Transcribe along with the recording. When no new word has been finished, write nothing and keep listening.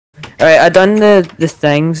Alright, I done the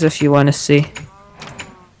things if you want to see.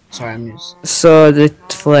 Sorry, I'm just. So the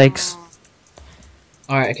flags.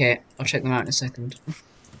 Alright, okay. I'll check them out in a second.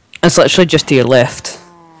 It's literally just to your left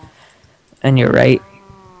and your right.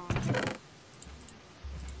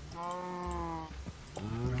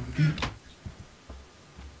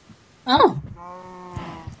 Oh.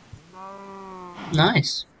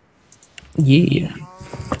 Nice. Yeah.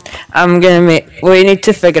 I'm gonna make. We need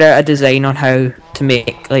to figure out a design on how to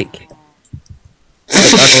make like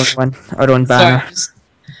our own banner. Sorry,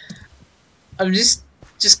 I'm just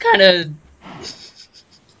kind of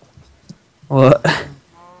What?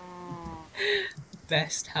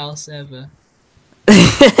 best house ever.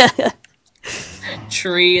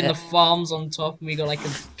 Tree and the farms on top, and we got like a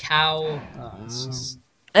cow. Oh, it's just...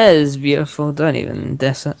 It is beautiful. Don't even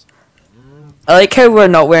diss it. I like how we're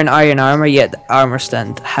not wearing iron armor yet. The armor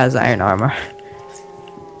stand has iron armor.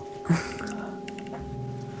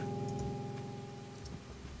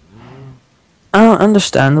 I don't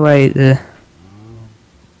understand why the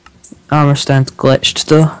armor stand glitched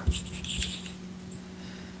though.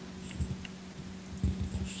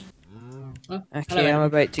 Oh, Okay, hello. I'm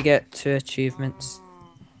about to get 2 achievements.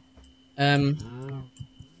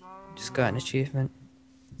 Just got an achievement.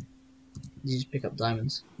 You just pick up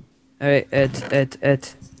diamonds. Alright, Ed.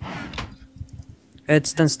 Ed,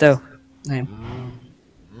 stand still. No.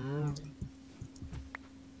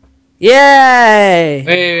 Yay!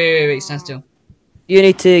 Wait, stand still. You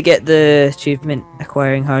need to get the achievement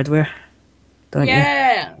acquiring hardware, don't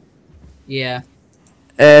Yeah! Yeah.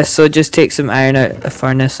 you? So just take some iron out of the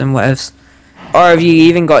furnace and whatevs. Or have you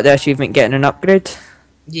even got the achievement getting an upgrade?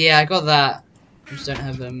 Yeah, I got that. I just don't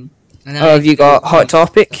have them. And then Or have you got Hot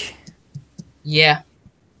Topic? Yeah.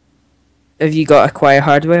 Have you got acquire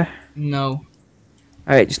hardware? No.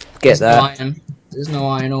 Alright, just get There's no that. iron. There's no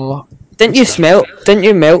iron ore. Didn't you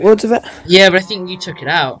melt loads of it? Yeah, but I think you took it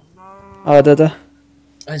out. Oh, did I?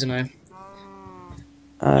 I don't know.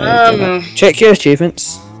 I don't know. Check your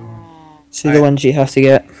achievements. See the ones you have to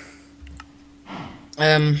get.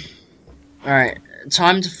 Alright.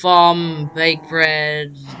 Time to farm, bake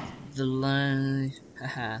bread, the life.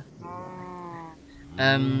 Haha.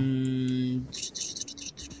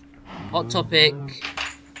 Hot topic.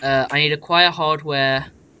 I need acquire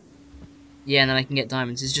hardware. Yeah, and then I can get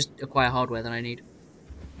diamonds. It's just acquire hardware that I need.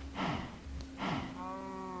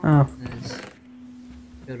 Oh. There's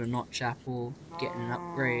build a notch chapel, get an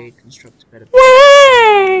upgrade, construct a better.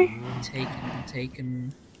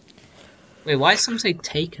 Taken. Wait, why does some say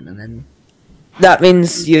taken and then? That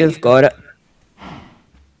means you've got it.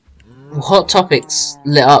 Well, hot topics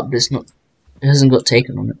lit up, but it's not. It hasn't got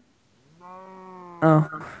taken on it. Oh.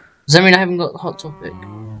 Does that mean I haven't got hot topic?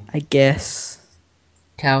 I guess.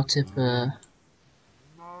 Cow tipper.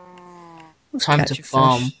 Let's Time catch to a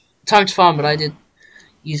farm. fish. Time to farm, but I did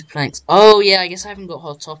use planks. Oh yeah, I guess I haven't got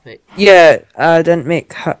hot topic. Yeah, I didn't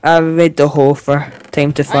make. I made the hole for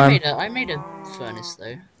time to farm. I made a furnace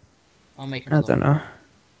though. I'll make I another don't one. know.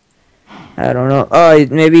 I don't know. Oh,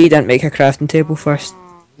 maybe you didn't make a crafting table first.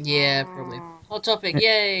 Yeah, probably. Hot topic,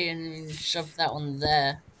 yay! And then shove that one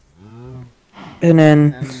there. And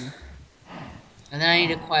then And then I need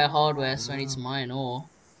to acquire hardware, so I need some iron ore.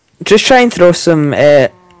 just try and throw some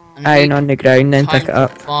iron on the ground, then pick it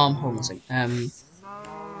up. Farm. Hold on a second.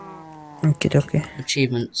 Okay.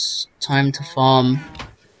 Achievements. Time to farm.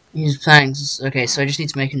 Use planks. Okay, so I just need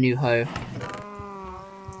to make a new hoe.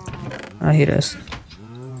 Ah, here it is.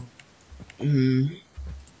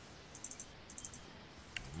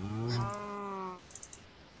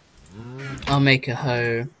 I'll make a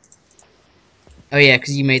hoe. Oh yeah,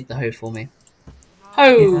 because you made the hoe for me.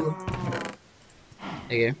 Hoe! Yeah.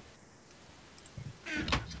 There you go.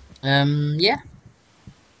 Yeah.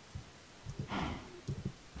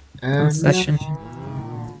 Fishing.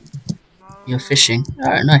 You're fishing.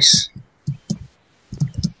 Alright, nice.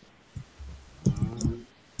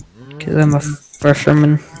 Because I'm a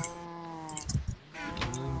fisherman.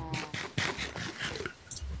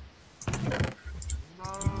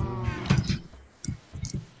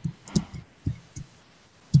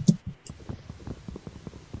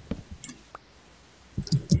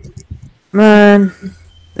 Man,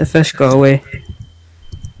 the fish got away.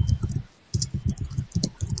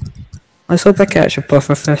 Let's hope I catch a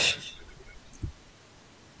puffer fish.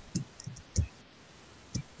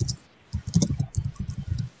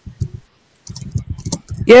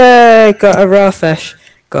 Yeah, got a raw fish.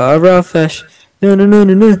 Got a raw fish. No.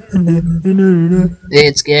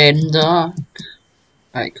 It's getting dark.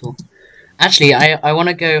 Alright, cool. Actually, I want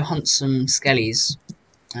to go hunt some skellies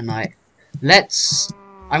at night.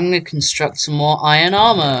 I'm gonna construct some more iron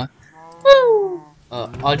armor. Woo!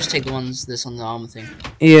 I'll just take the ones that's on the armor thing.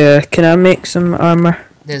 Yeah, can I make some armor?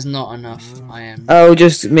 There's not enough iron. I'll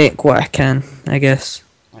just make what I can, I guess.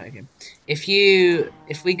 Okay.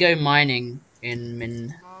 If we go mining in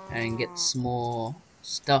Min and get some more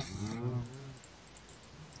stuff,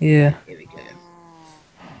 Yeah. here we go.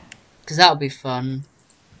 Because that'll be fun.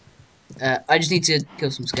 I just need to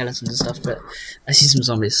kill some skeletons and stuff, but I see some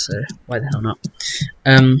zombies, so why the hell not?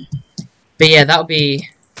 But yeah, that'll be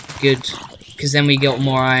good, because then we get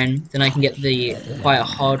more iron, then I can get the quiet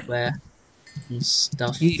hardware and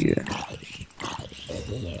stuff. Yeah.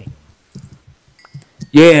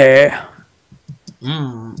 Yeah.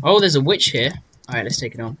 Oh, there's a witch here. Alright, let's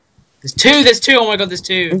take it on. There's two! Oh my god, there's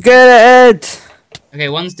two! Get it! Okay,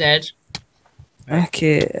 one's dead. Right.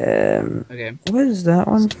 Okay, Okay. what is that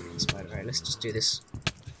one? Spider, right, let's just do this.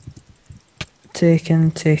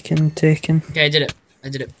 Taken. Okay, I did it.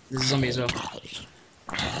 There's a zombie as well.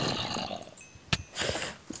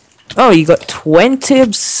 Oh, you got 20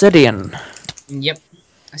 obsidian. Yep.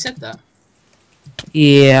 I said that.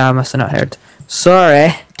 Yeah, I must have not heard.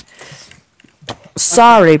 Sorry.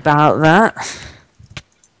 Sorry about that.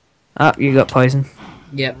 Oh, you got poison.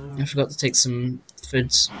 Yep, I forgot to take some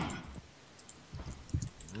foods.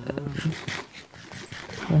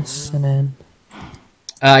 Listening.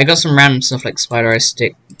 I got some random stuff like spider eye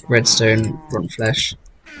stick, redstone, rotten flesh.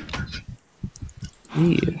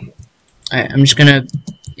 Yeah. Alright, I'm just gonna,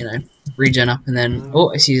 regen up and then...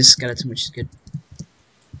 Oh, I see a skeleton, which is good.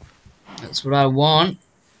 That's what I want.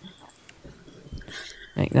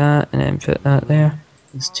 Like that, and then put that there.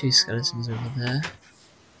 There's two skeletons over there.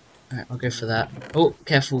 Alright, I'll go for that. Oh,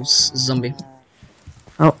 careful, zombie.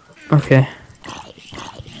 Oh, okay.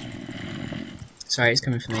 Sorry, he's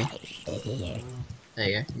coming for me. There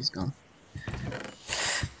you go, he's gone.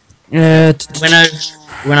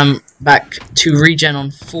 When I'm back to regen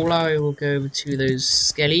on Fallout, I will go over to those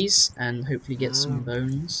skellies and hopefully get some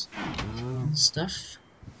bones and stuff.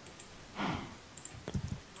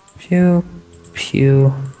 Pew,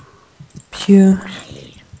 pew, pew.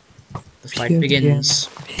 The fight begins.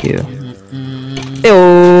 Pew. Mm-mm.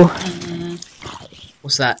 Ew.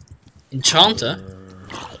 What's that? Enchanter?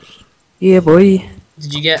 Yeah, boy.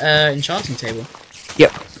 Did you get an enchanting table?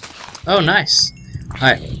 Yep. Oh, nice.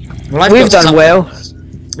 Alright. Well, I've We've got done some well. bones.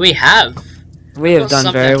 We have. We have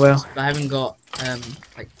done very well. But I haven't got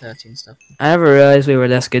like 30 and stuff. I never realised we were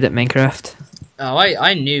this good at Minecraft. Oh,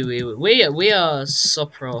 I knew we were. We are so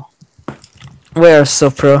pro. We're so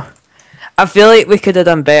pro. I feel like we could have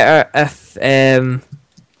done better if if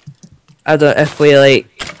we like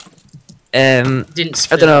Didn't I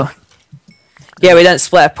split. don't know. Yeah, we didn't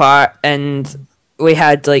split apart and we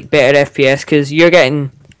had like better FPS because you're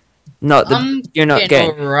getting you're not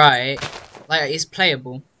getting alright. Like it's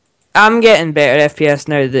playable. I'm getting better FPS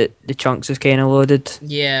now that the chunks is kind of loaded.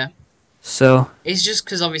 Yeah. So It's just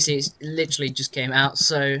because obviously it's literally just came out,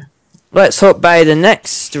 so let's hope by the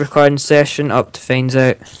next recording session up to finds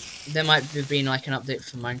out. there might have been like an update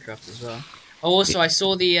for Minecraft as well. Oh, also I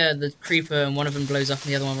saw the creeper and one of them blows up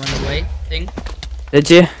and the other one runs away thing. Did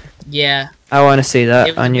you? Yeah. I want to see It that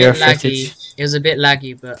was on a your bit laggy. footage. It was a bit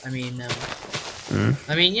laggy, but I mean,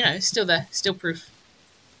 it's still there, still proof.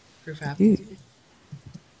 Proof happened.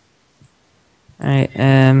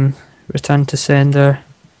 Alright, return to sender.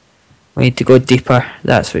 We need to go deeper.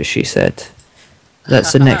 That's what she said.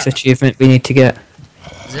 That's the next achievement we need to get.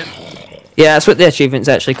 Is it? Yeah, that's what the achievement's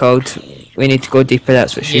actually called. We need to go deeper,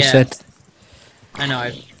 that's what she Yeah. said. I know,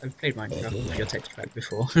 I've played Minecraft with your text pack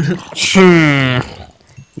before.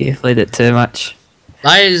 You played it too much.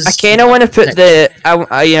 That is I kinda wanna put the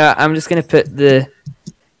I'm just gonna put the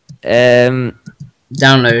download.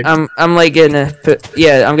 I'm like gonna put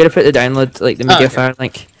I'm gonna put the download, like the media file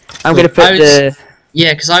link. I'm gonna put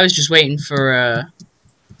Yeah, because I was just waiting for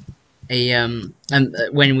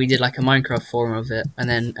when we did like a Minecraft forum of it, and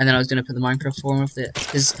then I was gonna put the Minecraft forum of it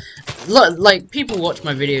because like people watch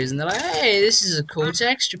my videos and they're like, hey, this is a cool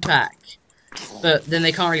texture pack, but then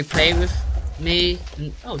they can't really play with me.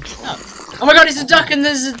 And, oh my god, it's a duck and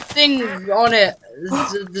there's a thing on it.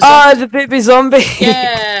 the baby zombie.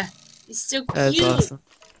 Yeah, it's so cute. That's awesome.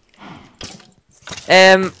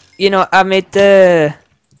 I made the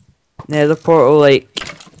nether portal, like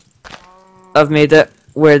I've made it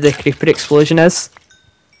where the creeper explosion is.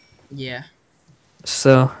 Yeah.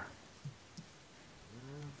 So,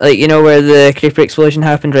 like where the creeper explosion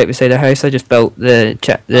happened right beside our house. I just built the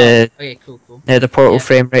Okay, cool. nether portal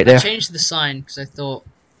frame right there. I changed the sign because I thought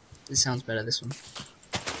this sounds better. This one.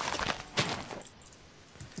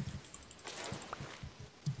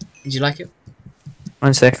 Did you like it?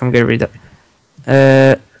 1 sec, I'm gonna read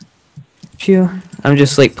it. Phew. I'm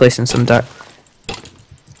just like placing some dirt.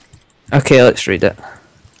 Okay, let's read it.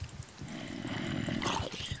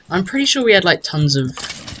 I'm pretty sure we had like tons of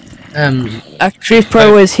A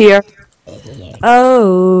creeper was here.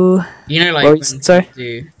 Oh. you know, like What when was it, people sorry?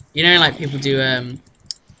 do, you know, like people do a,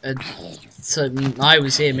 so I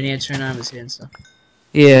was here, miniature, and I was here and stuff.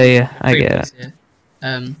 Yeah, yeah, I Creeper get was it.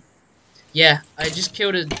 here. Yeah, I just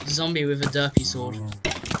killed a zombie with a derpy sword.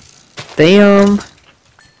 Damn.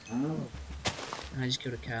 And I just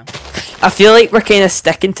killed a cow. I feel like we're kind of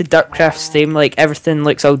sticking to Dirtcraft's theme. Like everything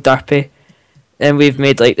looks all derpy, and we've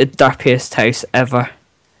made like the derpiest house ever.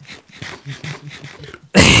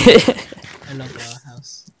 I love our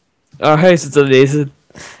house. Our house is amazing.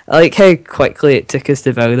 I like how quickly it took us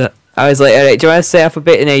to build it. I was like, alright, do you want to set up a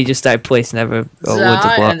bit? And then you just started placing loads of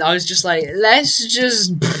blocks. And I was just like, let's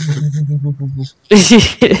just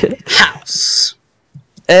house.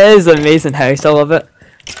 It is an amazing house, I love it.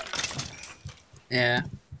 Yeah.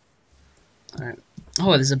 Alright.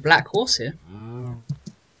 Oh, there's a black horse here.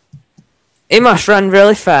 He must run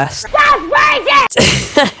really fast.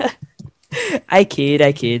 I kid.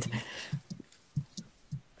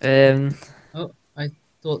 Oh, I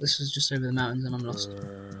thought this was just over the mountains and I'm lost.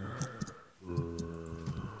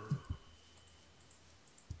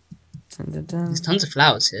 There's tons of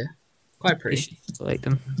flowers here. Quite You pretty. should like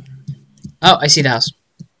them. Oh, I see the house.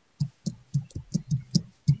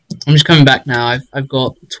 I'm just coming back now. I've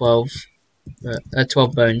got 12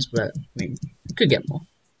 bones, but I mean, could get more.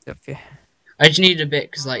 Okay. I just needed a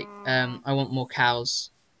bit because like I want more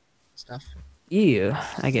cows, stuff. Yeah,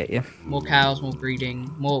 I get you. More cows, more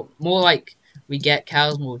breeding, more like we get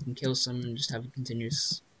cows, more we can kill some and just have a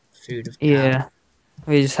continuous food of cow. Yeah,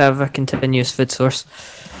 we just have a continuous food source.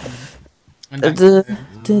 I'm back to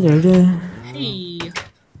the Hey.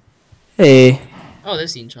 Hey. Oh,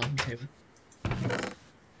 there's the enchanting table.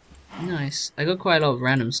 Nice. I got quite a lot of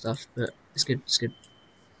random stuff, but it's good. It's good.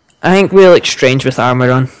 I think we look strange with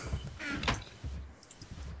armor on.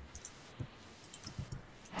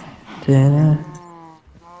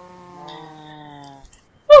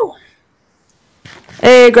 Woo!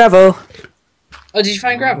 Hey, gravel. Oh, did you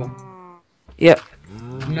find gravel? Yep.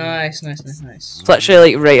 Nice. It's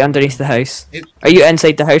literally like right underneath the house. Oops. Are you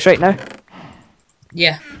inside the house right now?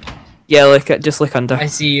 Yeah. Yeah, just look under. I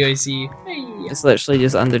see you. Hey. It's literally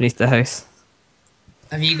just underneath the house.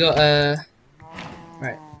 Have you got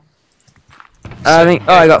right? I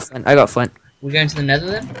got flint. We're going to the nether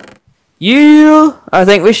then? Yeah, I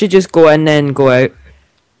think we should just go in and go out.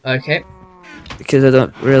 Okay. Because I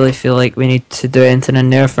don't really feel like we need to do anything in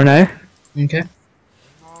there for now. Okay.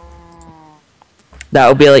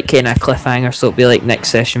 That'll be like kind of a cliffhanger, so it'll be like next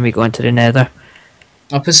session we go into the nether.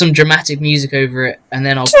 I'll put some dramatic music over it, and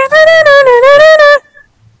then I'll.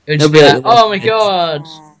 It'll It'll just be be like- like, oh my god.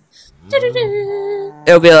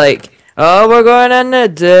 It'll be like, oh, we're going in the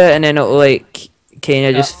dirt, and then it'll like kind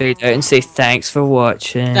of just fade out and say thanks for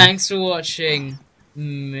watching. Thanks for watching,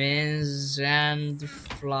 Ms. and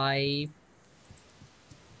Fly.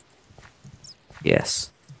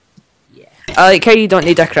 Yes. Yeah. I like how you don't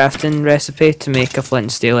need a crafting recipe to make a flint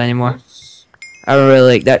and steel anymore. I really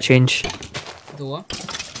like that change. The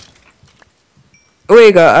what?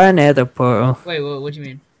 We got a nether portal. Wait, what do you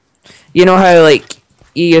mean? You know how like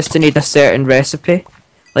you used to need a certain recipe,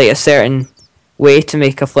 like a certain way to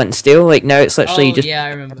make a flint and steel. Like now it's literally Oh, just yeah, I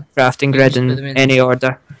remember. crafting You grid just put in them in. any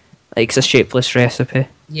order. Like it's a shapeless recipe.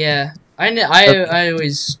 Yeah, I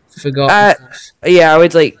always forgot. Yeah, I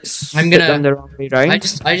would like I'm put gonna- them the wrong way round.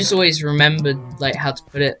 I just always remembered like how to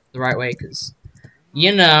put it the right way because,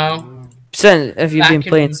 you know, Since if you've been back in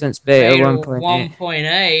playing since beta beta 1.8,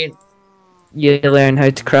 1.8. you learn how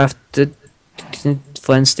to craft the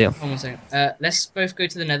flint and steel. Hold on a second. Let's both go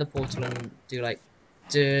to the nether portal and do like,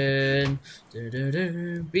 dun, dun, dun,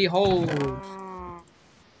 dun, behold.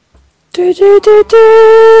 Do, do, do,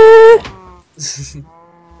 do.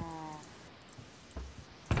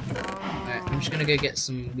 Alright, I'm just gonna go get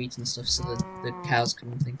some wheat and stuff so the cows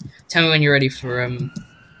can think. Tell me when you're ready for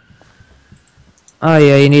Oh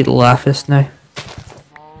yeah, you need lapis now.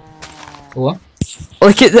 for what?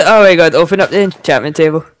 Look at the. Oh my god! Open up the enchantment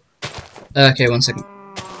table. Okay, 1 second.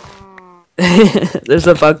 There's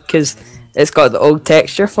a bug because it's got the old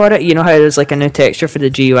texture for it. You know how there's like a new texture for the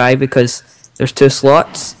GUI because there's 2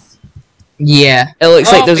 slots. Yeah. It looks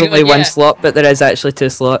Oh like there's my only God, one yeah. slot, but there is actually 2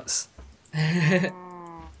 slots. And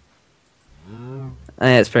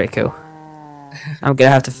it's pretty cool. I'm gonna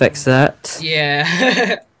have to fix that. Yeah.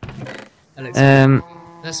 That looks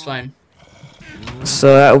that's fine.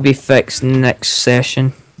 So that will be fixed next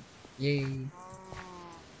session. Yay.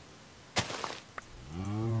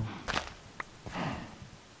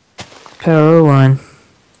 Power 1.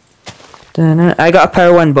 Dun-dun. I got a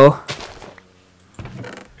power 1 bow.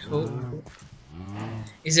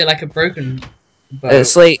 Is it like a broken bow?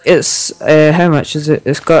 It's like, it's, how much is it?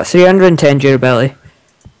 It's got 310 durability.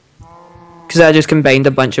 Because I just combined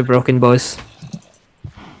a bunch of broken bows.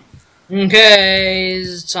 Okay,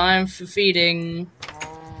 it's time for feeding.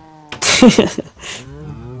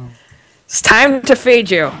 It's time to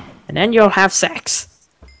feed you, and then you'll have sex.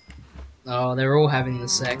 Oh, they're all having the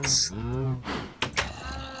sex.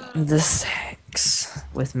 The sex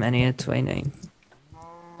with many a twining.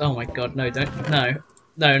 Oh my god, no, don't,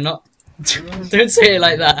 no, not, don't say it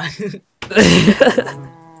like that.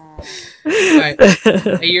 Alright,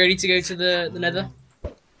 are you ready to go to the nether?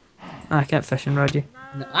 I can't fishing rod you.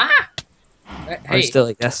 No. Ah! I Hey, still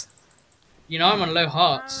like this. you know I'm on low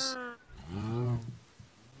hearts.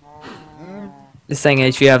 The thing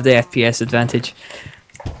is, you have the FPS advantage.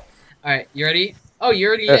 Alright, you ready? Oh, you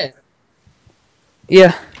already lit.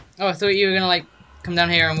 Yeah. Oh, I thought you were gonna like come down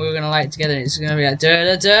here and we were gonna light it together. It's gonna be like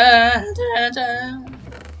da da da da da.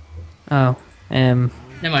 Oh. Never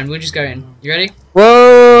mind, we'll just go in. You ready?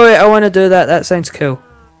 Whoa! Wait, I want to do that. That sounds cool.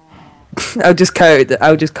 I'll just cut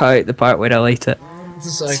out the part where I light it.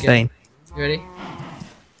 It's It's okay. fine. You ready?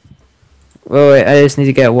 Wait, I just need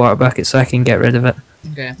to get a water bucket so I can get rid of it.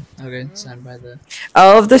 Okay, I'll go stand by the.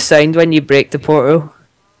 I love the sound when you break the portal.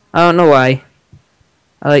 I don't know why.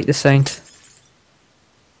 I like the sound.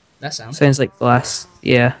 That sound. Sounds like glass.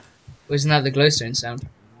 Yeah. Wasn't that the glowstone sound?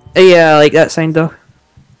 Yeah, I like that sound though.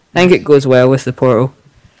 I think it goes well with the portal.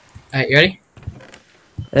 Alright, you ready?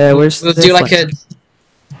 Where's We'll the do like flint?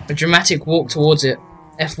 a dramatic walk towards it.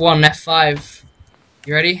 F1, F5.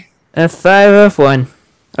 You ready? F5, F1.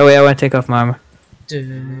 Oh wait, I want to take off my armor.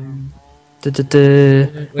 Dun,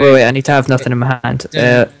 Wait, I need to have nothing in my hand.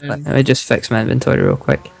 Let me just fix my inventory real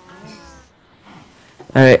quick.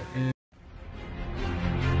 Alright.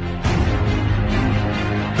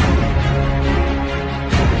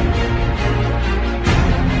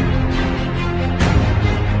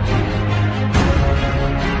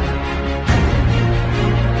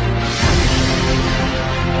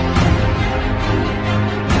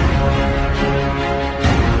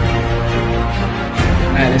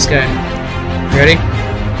 Alright, let's go. You ready?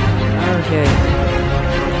 Okay.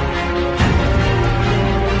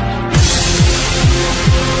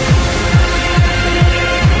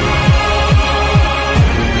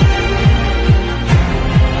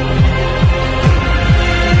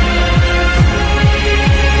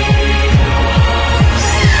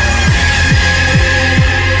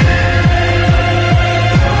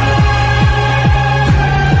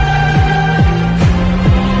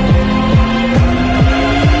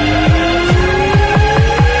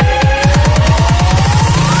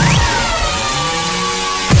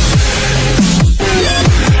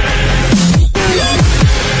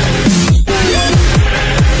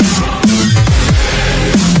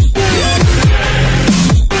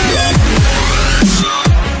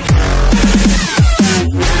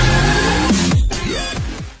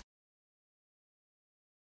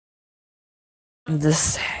 The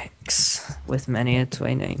sex with many a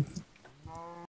twining.